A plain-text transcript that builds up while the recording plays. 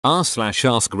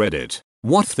r/ask Reddit.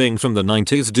 What thing from the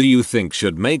 90s do you think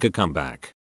should make a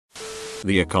comeback?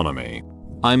 The economy.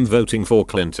 I'm voting for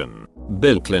Clinton.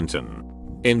 Bill Clinton.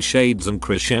 In shades and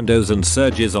crescendos and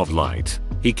surges of light,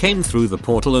 he came through the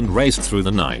portal and raced through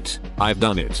the night. I've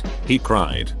done it, he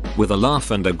cried, with a laugh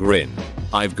and a grin.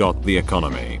 I've got the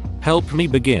economy. Help me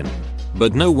begin.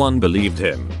 But no one believed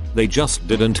him. They just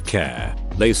didn't care.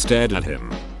 They stared at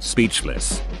him,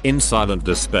 speechless, in silent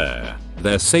despair.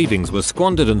 Their savings were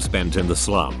squandered and spent in the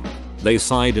slum. They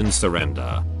sighed in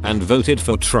surrender and voted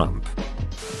for Trump.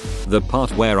 The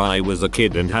part where I was a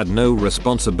kid and had no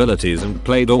responsibilities and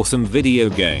played awesome video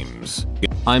games.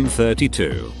 I'm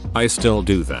 32. I still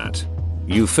do that.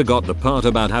 You forgot the part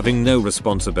about having no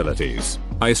responsibilities.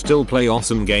 I still play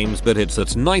awesome games, but it's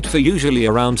at night for usually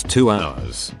around 2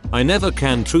 hours. I never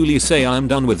can truly say I'm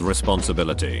done with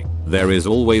responsibility. There is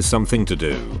always something to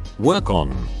do, work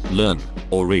on, learn,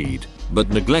 or read. But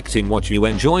neglecting what you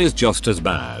enjoy is just as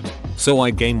bad. So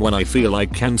I game when I feel I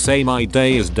can say my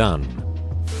day is done.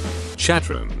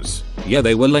 Chatrooms. Yeah,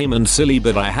 they were lame and silly,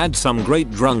 but I had some great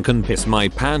drunken piss my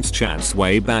pants chats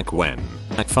way back when.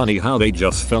 Funny how they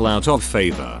just fell out of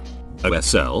favor.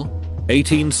 OSL?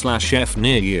 18/F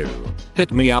near you.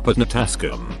 Hit me up at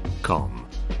natascom.com.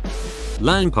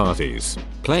 LAN parties.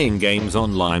 Playing games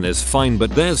online is fine,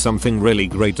 but there's something really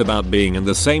great about being in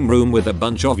the same room with a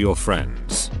bunch of your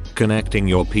friends, connecting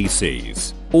your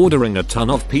PCs, ordering a ton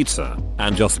of pizza,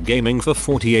 and just gaming for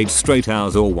 48 straight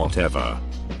hours or whatever.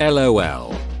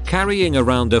 LOL. Carrying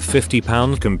around a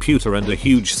 50-pound computer and a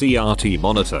huge CRT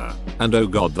monitor, and oh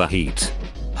god, the heat.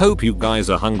 Hope you guys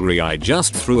are hungry. I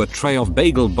just threw a tray of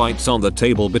bagel bites on the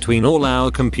table between all our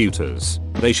computers.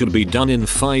 They should be done in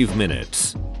 5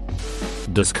 minutes.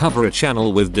 Discover a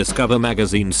channel with Discover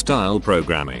magazine style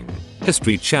programming.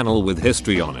 History channel with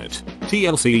history on it.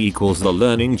 TLC equals the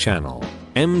learning channel.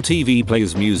 MTV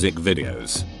plays music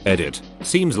videos. Edit.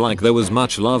 Seems like there was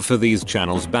much love for these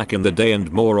channels back in the day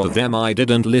and more of them I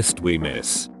didn't list we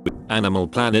miss. Animal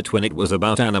Planet when it was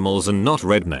about animals and not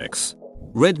rednecks.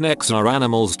 Rednecks are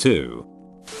animals too.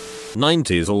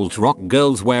 90s alt-rock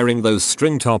girls wearing those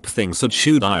string top things at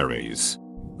Shoe Diaries.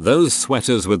 Those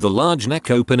sweaters with the large neck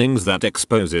openings that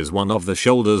exposes one of the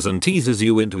shoulders and teases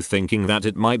you into thinking that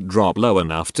it might drop low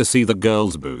enough to see the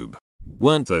girl's boob.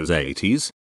 Weren't those 80s?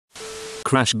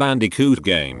 Crash Bandicoot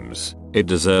games. It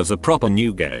deserves a proper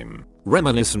new game,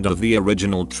 reminiscent of the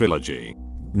original trilogy.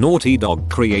 Naughty Dog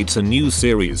creates a new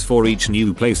series for each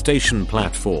new PlayStation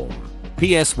platform.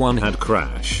 PS1 had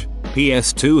Crash,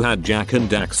 PS2 had Jak and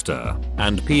Daxter,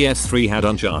 and PS3 had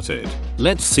Uncharted.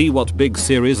 Let's see what big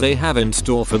series they have in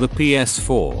store for the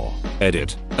PS4.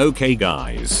 Edit. Okay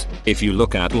guys, if you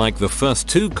look at like the first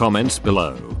 2 comments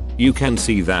below, you can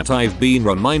see that I've been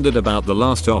reminded about The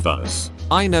Last of Us.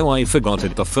 I know I forgot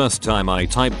it the first time I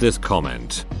typed this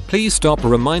comment. Please stop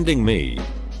reminding me.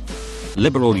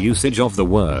 Liberal usage of the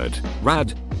word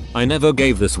rad. I never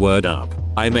gave this word up.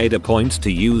 I made a point to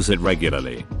use it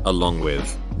regularly, along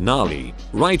with gnarly,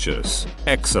 righteous,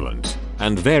 excellent,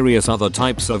 and various other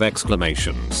types of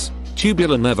exclamations.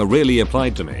 Tubular never really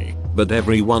applied to me, but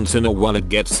every once in a while it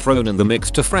gets thrown in the mix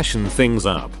to freshen things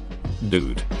up.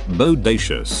 Dude.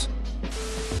 Bodacious.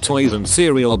 Toys and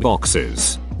cereal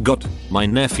boxes. God, my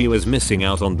nephew is missing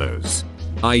out on those.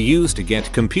 I used to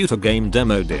get computer game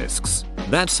demo discs.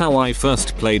 That's how I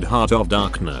first played Heart of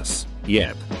Darkness.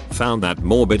 Yep, found that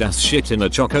morbid ass shit in a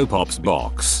Choco Pops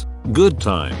box. Good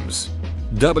times.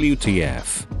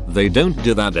 WTF, they don't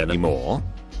do that anymore?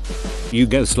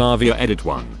 Yugoslavia edit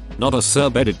 1, not a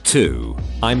Serb edit 2.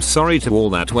 I'm sorry to all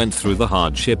that went through the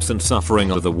hardships and suffering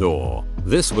of the war.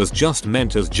 This was just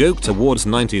meant as joke towards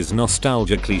 90s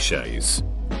nostalgia cliches.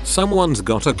 Someone's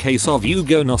got a case of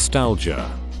Yugo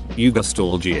nostalgia.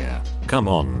 Yugostalgia, come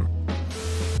on.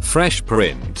 Fresh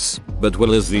Prince, but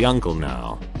Will is the uncle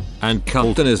now. And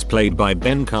Colton is played by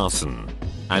Ben Carson.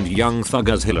 And Young Thug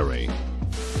as Hillary.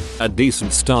 A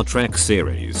decent Star Trek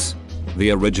series.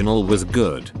 The original was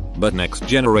good, but Next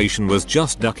Generation was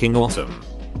just ducking awesome.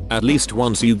 At least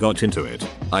once you got into it.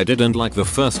 I didn't like the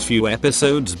first few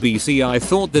episodes BC. I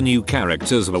thought the new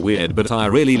characters were weird, but I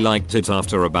really liked it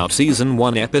after about season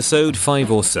 1 episode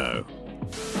 5 or so.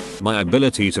 My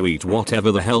ability to eat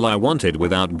whatever the hell I wanted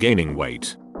without gaining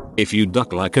weight. If you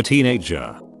duck like a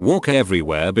teenager, walk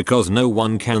everywhere because no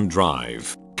one can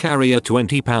drive, carry a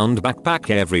 20-pound backpack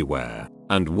everywhere,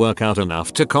 and work out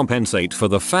enough to compensate for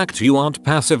the fact you aren't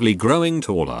passively growing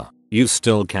taller, you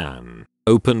still can.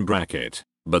 Open bracket.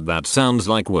 But that sounds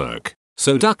like work.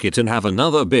 So duck it and have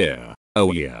another beer.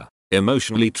 Oh yeah.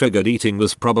 Emotionally triggered eating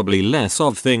was probably less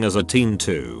of thing as a teen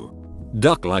too.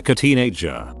 Duck like a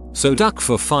teenager. So duck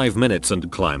for 5 minutes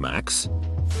and climax.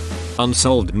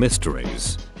 Unsolved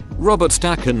Mysteries. Robert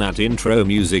Stack and that intro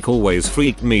music always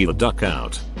freaked me the duck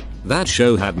out. That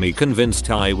show had me convinced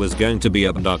I was going to be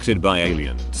abducted by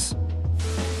aliens.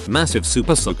 Massive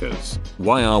Super Soakers.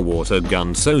 Why are water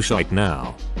guns so shite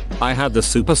now? I had the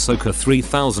Super Soaker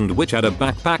 3000, which had a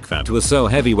backpack that was so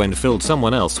heavy when filled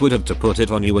someone else would have to put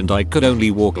it on you, and I could only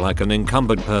walk like an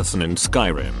encumbered person in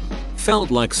Skyrim.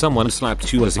 Felt like someone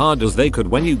slapped you as hard as they could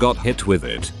when you got hit with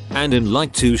it, and in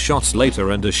like 2 shots later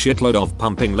and a shitload of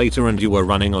pumping later and you were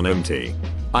running on empty.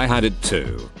 I had it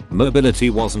too.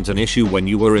 Mobility wasn't an issue when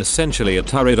you were essentially a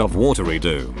turret of watery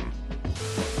doom.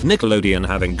 Nickelodeon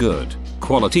having good,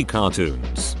 quality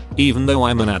cartoons. Even though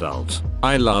I'm an adult,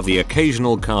 I love the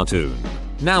occasional cartoon.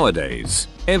 Nowadays,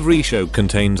 every show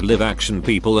contains live action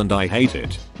people and I hate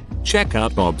it. Check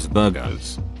out Bob's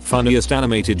Burgers. Funniest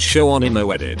animated show on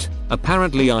ImoEdit.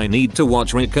 Apparently I need to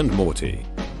watch Rick and Morty.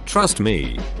 Trust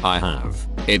me, I have.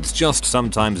 It's just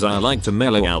sometimes I like to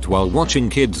mellow out while watching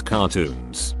kids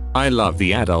cartoons. I love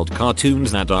the adult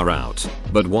cartoons that are out,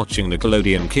 but watching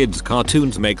Nickelodeon kids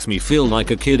cartoons makes me feel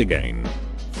like a kid again.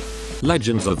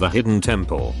 Legends of the Hidden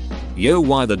Temple. Yo,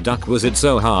 why the duck was it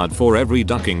so hard for every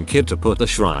ducking kid to put the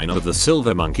Shrine of the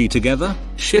Silver Monkey together?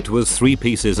 Shit was 3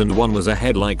 pieces and one was a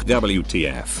head, like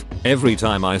WTF. Every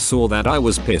time I saw that I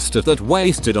was pissed at that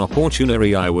wasted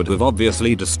opportunity I would have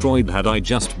obviously destroyed had I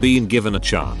just been given a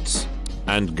chance.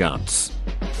 And guts.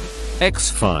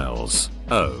 X-Files.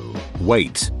 Oh,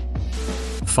 wait.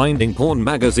 Finding porn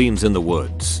magazines in the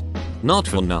woods. Not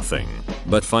for nothing,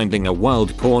 but finding a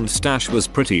wild porn stash was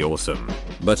pretty awesome.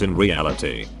 But in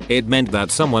reality, it meant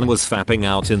that someone was fapping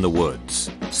out in the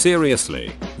woods.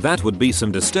 Seriously, that would be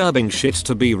some disturbing shit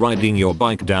to be riding your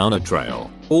bike down a trail,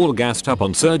 all gassed up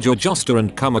on Surge or Joster,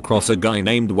 and come across a guy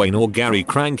named Wayne or Gary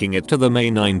cranking it to the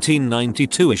May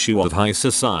 1992 issue of High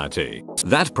Society.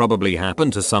 That probably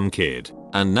happened to some kid,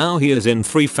 and now he is in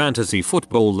 3 fantasy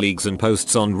football leagues and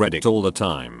posts on Reddit all the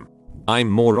time.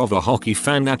 I'm more of a hockey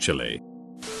fan actually.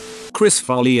 Chris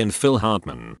Farley and Phil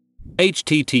Hartman.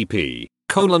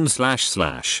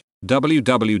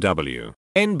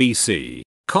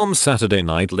 http://www.nbc.com Saturday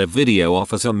Night Live video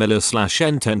Officer Miller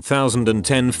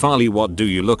 /N10010 Farley, what do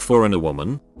you look for in a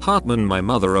woman? Hartman, my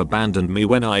mother abandoned me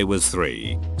when I was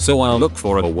 3, so I'll look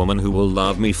for a woman who will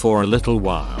love me for a little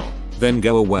while, then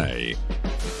go away.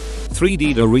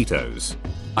 3D Doritos.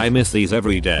 I miss these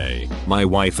every day. My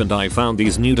wife and I found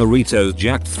these new Doritos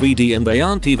Jacked 3D and they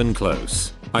aren't even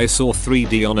close. I saw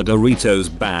 3D on a Doritos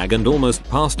bag and almost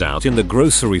passed out in the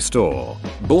grocery store.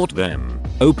 Bought them,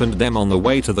 opened them on the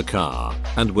way to the car,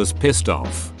 and was pissed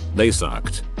off. They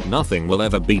sucked. Nothing will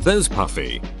ever beat those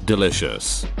puffy,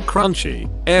 delicious, crunchy,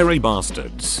 airy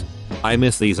bastards. I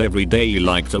miss these every day. You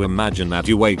like to imagine that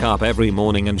you wake up every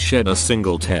morning and shed a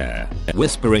single tear,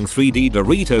 whispering 3D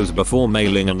Doritos before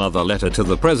mailing another letter to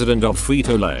the president of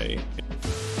Frito-Lay.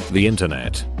 The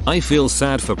internet. I feel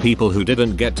sad for people who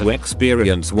didn't get to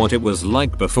experience what it was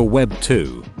like before Web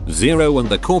 2.0 and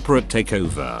the corporate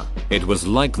takeover. It was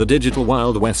like the digital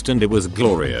Wild West and it was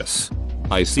glorious.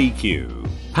 ICQ,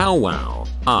 powwow,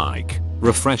 Ike,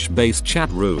 refresh-based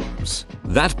chat rooms.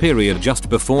 That period just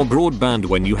before broadband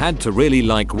when you had to really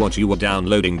like what you were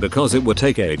downloading because it would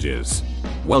take ages.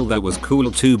 Well, that was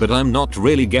cool too, but I'm not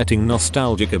really getting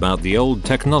nostalgic about the old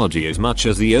technology as much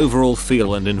as the overall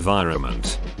feel and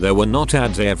environment. There were not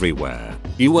ads everywhere.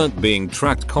 You weren't being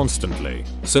tracked constantly.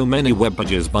 So many web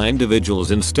pages by individuals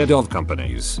instead of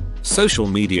companies. Social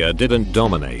media didn't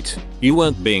dominate. You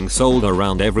weren't being sold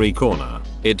around every corner,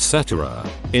 etc.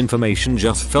 Information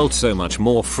just felt so much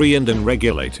more free and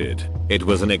unregulated. It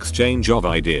was an exchange of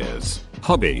ideas,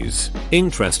 hobbies,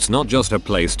 interests, not just a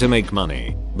place to make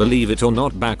money. Believe it or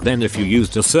not, back then if you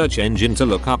used a search engine to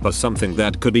look up something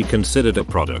that could be considered a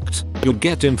product, you'd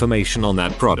get information on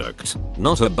that product,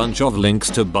 not a bunch of links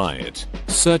to buy it.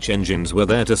 Search engines were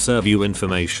there to serve you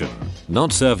information,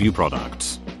 not serve you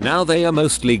products. Now they are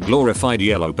mostly glorified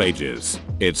yellow pages.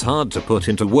 It's hard to put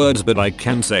into words, but I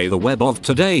can say the web of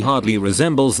today hardly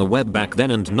resembles the web back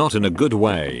then, and not in a good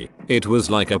way. It was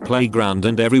like a playground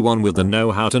and everyone with the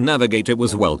know-how to navigate it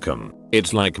was welcome.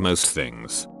 It's like most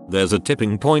things. There's a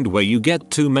tipping point where you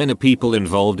get too many people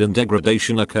involved and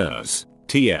degradation occurs.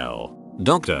 TL.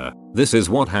 Doctor, this is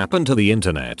what happened to the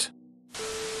internet.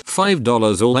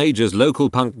 $5 all ages local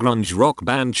punk grunge rock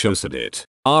band chose it.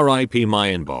 RIP my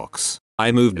inbox.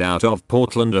 I moved out of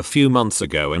Portland a few months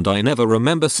ago and I never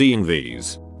remember seeing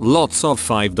these. Lots of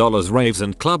 $5 raves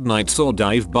and club nights or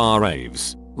dive bar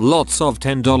raves. Lots of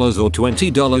 $10 or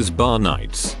 $20 bar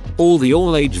nights. All the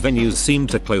all-age venues seem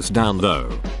to close down though.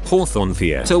 Hawthorne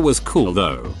Theatre was cool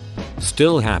though.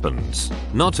 Still happens.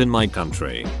 Not in my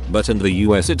country, but in the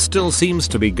US it still seems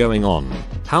to be going on.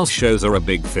 House shows are a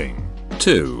big thing.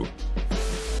 2.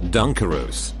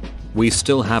 Dunkaroos. We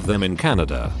still have them in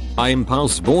Canada. I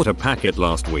impulse bought a packet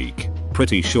last week.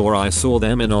 Pretty sure I saw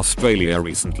them in Australia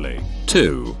recently.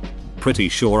 2. Pretty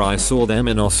sure I saw them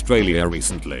in Australia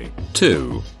recently.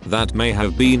 2. That may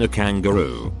have been a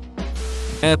kangaroo.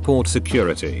 Airport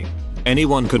security.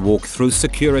 Anyone could walk through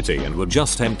security and would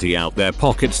just empty out their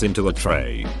pockets into a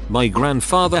tray. My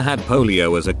grandfather had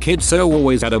polio as a kid, so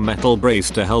always had a metal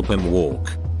brace to help him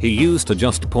walk. He used to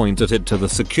just point at it to the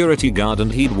security guard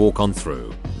and he'd walk on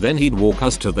through. Then he'd walk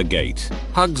us to the gate,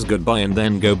 hugs goodbye, and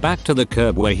then go back to the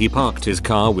curb where he parked his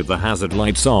car with the hazard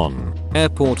lights on.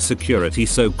 Airport security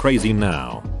so crazy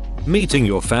now. Meeting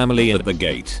your family at the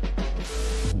gate.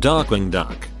 Darkwing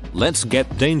Duck. Let's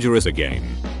get dangerous again,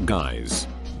 guys.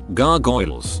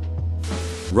 Gargoyles.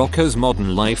 Rocko's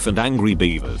Modern Life and Angry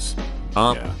Beavers.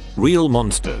 Yeah, real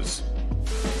monsters.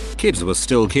 Kids were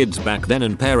still kids back then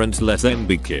and parents let them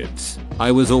be kids.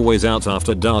 I was always out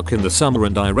after dark in the summer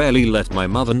and I rarely let my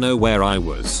mother know where I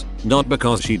was. Not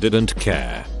because she didn't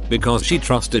care, because she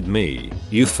trusted me.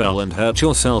 You fell and hurt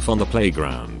yourself on the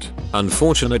playground.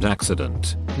 Unfortunate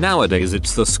accident. Nowadays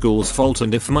it's the school's fault,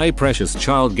 and if my precious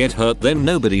child get hurt then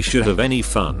nobody should have any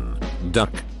fun.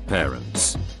 Duck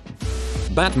parents.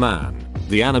 Batman,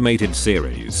 the animated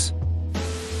series.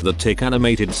 The Tick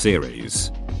animated series.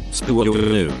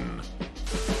 Spoon.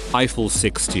 Eiffel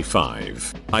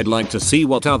 65. I'd like to see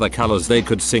what other colors they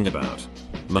could sing about.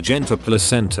 Magenta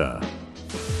placenta.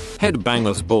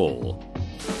 Headbangers Ball.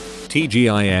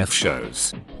 TGIF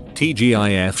shows.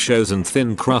 TGIF shows and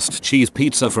thin crust cheese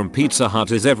pizza from Pizza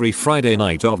Hut is every Friday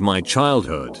night of my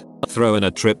childhood. Throw in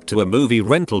a trip to a movie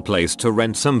rental place to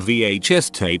rent some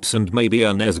VHS tapes and maybe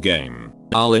a NES game.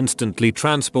 I'll instantly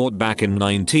transport back in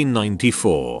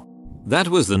 1994. That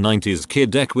was the 90s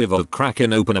kid equiv of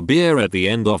cracking open a beer at the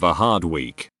end of a hard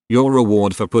week. Your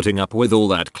reward for putting up with all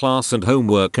that class and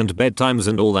homework and bedtimes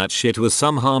and all that shit was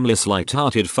some harmless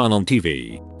light-hearted fun on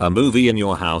TV, a movie in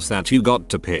your house that you got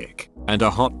to pick, and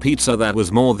a hot pizza that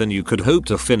was more than you could hope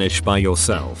to finish by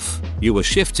yourself. You were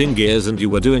shifting gears and you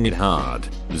were doing it hard.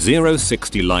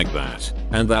 0-60 like that.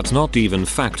 And that's not even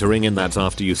factoring in that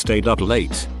after you stayed up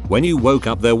late, when you woke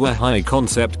up there were high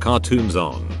concept cartoons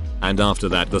on. And after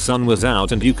that the sun was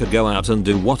out and you could go out and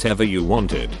do whatever you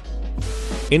wanted.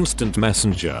 Instant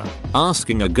Messenger.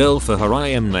 Asking a girl for her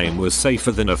IM name was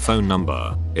safer than a phone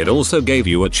number. It also gave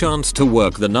you a chance to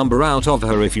work the number out of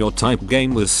her if your type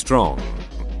game was strong.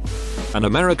 An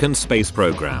American space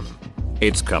program.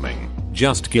 It's coming.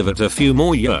 Just give it a few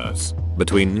more years.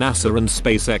 Between NASA and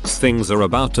SpaceX things are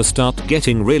about to start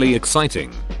getting really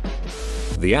exciting.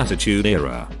 The Attitude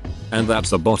Era. And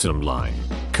that's the bottom line.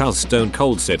 'Cause Stone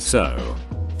Cold said so.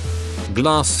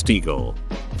 Glass-Steagall.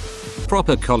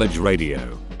 Proper college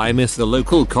radio. I miss the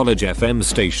local college FM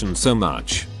station so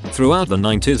much. Throughout the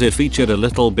 90s it featured a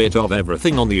little bit of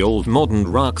everything on the old modern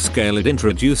rock scale. It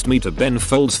introduced me to Ben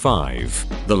Folds 5,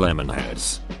 the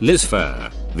Lemonheads, Liz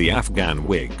Phair, the Afghan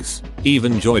Whigs,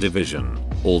 even Joy Division.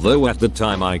 Although at the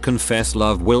time I confess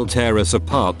Love Will Tear Us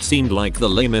Apart seemed like the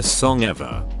lamest song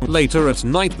ever. Later at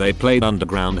night they played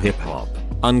underground hip hop,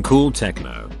 uncool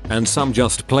techno, and some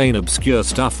just plain obscure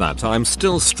stuff that I'm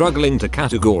still struggling to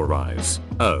categorize.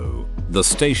 Oh, the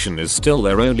station is still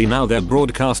there, only now they're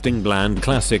broadcasting bland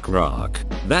classic rock.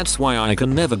 That's why I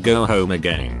can never go home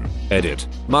again. Edit.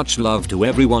 Much love to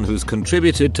everyone who's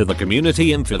contributed to the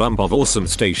community infodump of awesome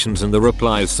stations and the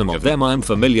replies. Some of them I'm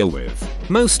familiar with.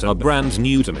 Most are brand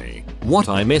new to me. What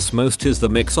I miss most is the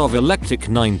mix of eclectic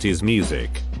 90s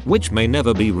music, which may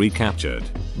never be recaptured,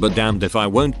 but damned if I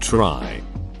won't try.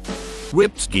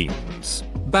 Ripped jeans,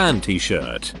 band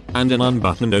t-shirt, and an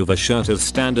unbuttoned overshirt as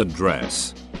standard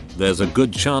dress. There's a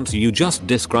good chance you just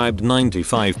described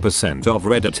 95% of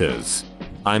Redditors.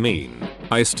 I mean,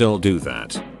 I still do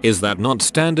that. Is that not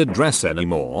standard dress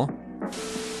anymore?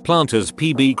 Planters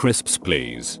PB crisps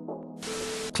please.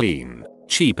 Clean,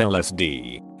 cheap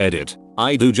LSD. Edit.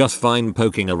 I do just fine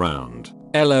poking around.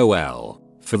 LOL.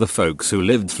 For the folks who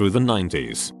lived through the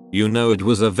 90s, you know it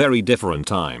was a very different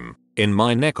time. In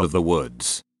my neck of the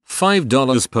woods,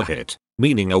 $5 per hit,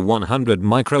 meaning a 100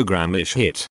 microgram-ish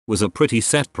hit, was a pretty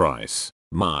set price.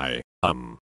 My,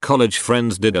 college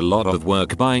friends did a lot of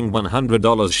work buying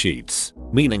 $100 sheets,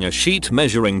 meaning a sheet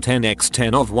measuring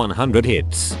 10x10 of 100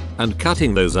 hits, and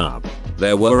cutting those up.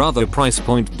 There were other price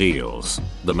point deals,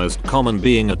 the most common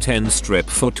being a 10 strip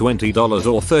for $20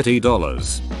 or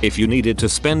 $30. If you needed to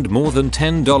spend more than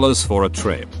 $10 for a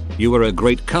trip, you were a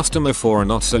great customer for a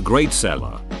not so great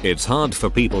seller. It's hard for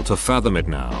people to fathom it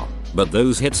now. but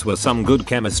those hits were some good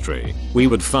chemistry. We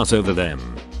would fuss over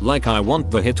them. Like, I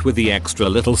want the hit with the extra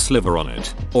little sliver on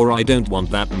it, or I don't want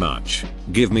that much.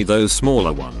 Give me those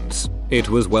smaller ones. It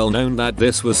was well known that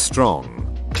this was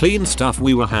strong, clean stuff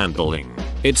we were handling.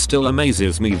 It still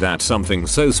amazes me that something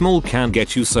so small can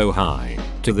get you so high.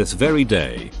 To this very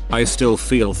day, I still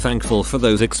feel thankful for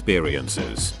those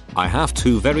experiences. I have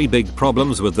two very big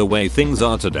problems with the way things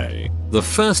are today. The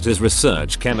first is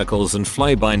research chemicals and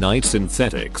fly-by-night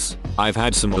synthetics. I've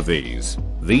had some of these.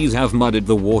 These have muddied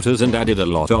the waters and added a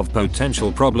lot of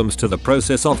potential problems to the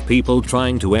process of people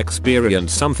trying to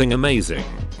experience something amazing.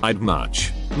 I'd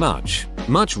much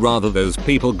rather those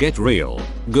people get real,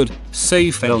 good,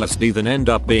 safe LSD than end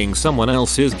up being someone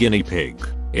else's guinea pig.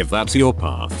 If that's your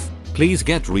path, please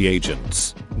get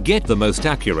reagents. Get the most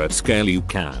accurate scale you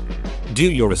can.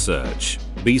 Do your research.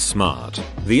 Be smart.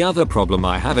 The other problem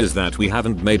I have is that we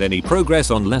haven't made any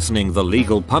progress on lessening the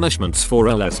legal punishments for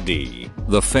LSD.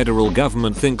 The federal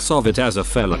government thinks of it as a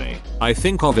felony. I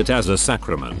think of it as a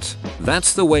sacrament.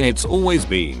 That's the way it's always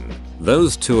been.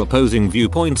 Those two opposing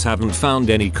viewpoints haven't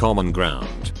found any common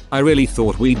ground. I really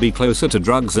thought we'd be closer to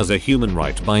drugs as a human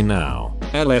right by now.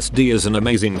 LSD is an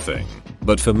amazing thing,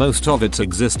 but for most of its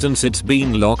existence it's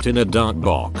been locked in a dark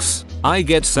box. I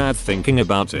get sad thinking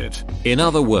about it. In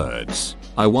other words,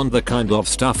 I want the kind of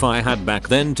stuff I had back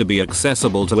then to be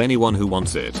accessible to anyone who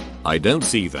wants it. I don't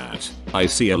see that. I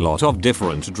see a lot of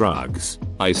different drugs.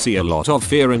 I see a lot of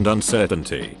fear and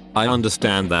uncertainty. I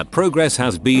understand that progress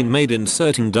has been made in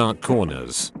certain dark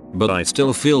corners, but I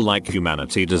still feel like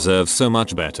humanity deserves so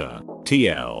much better.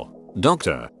 TL.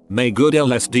 Doctor, may good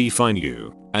LSD find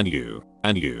you, and you,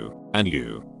 and you, and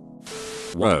you.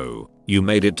 Whoa, you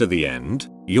made it to the end?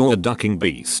 You're a ducking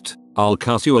beast. I'll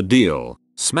cut you a deal.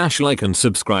 Smash like and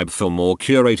subscribe for more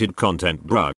curated content,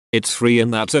 bruh. It's free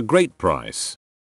and that's a great price.